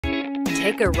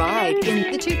Take a ride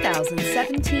in the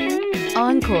 2017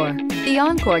 Encore. The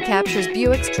Encore captures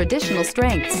Buick's traditional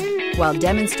strengths while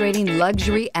demonstrating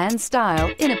luxury and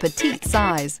style in a petite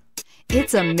size.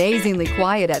 It's amazingly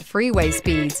quiet at freeway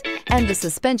speeds, and the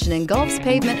suspension engulfs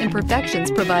pavement imperfections,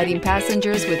 providing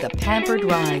passengers with a pampered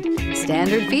ride.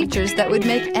 Standard features that would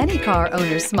make any car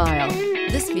owner smile.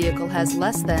 This vehicle has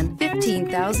less than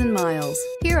 15,000 miles.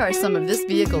 Here are some of this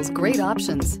vehicle's great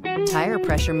options: tire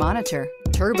pressure monitor,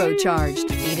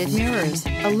 turbocharged, heated mirrors,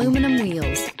 aluminum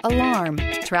wheels, alarm,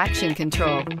 traction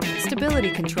control,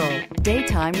 stability control,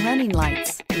 daytime running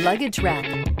lights, luggage rack,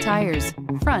 tires,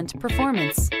 front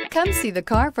performance. Come see the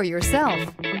car for yourself.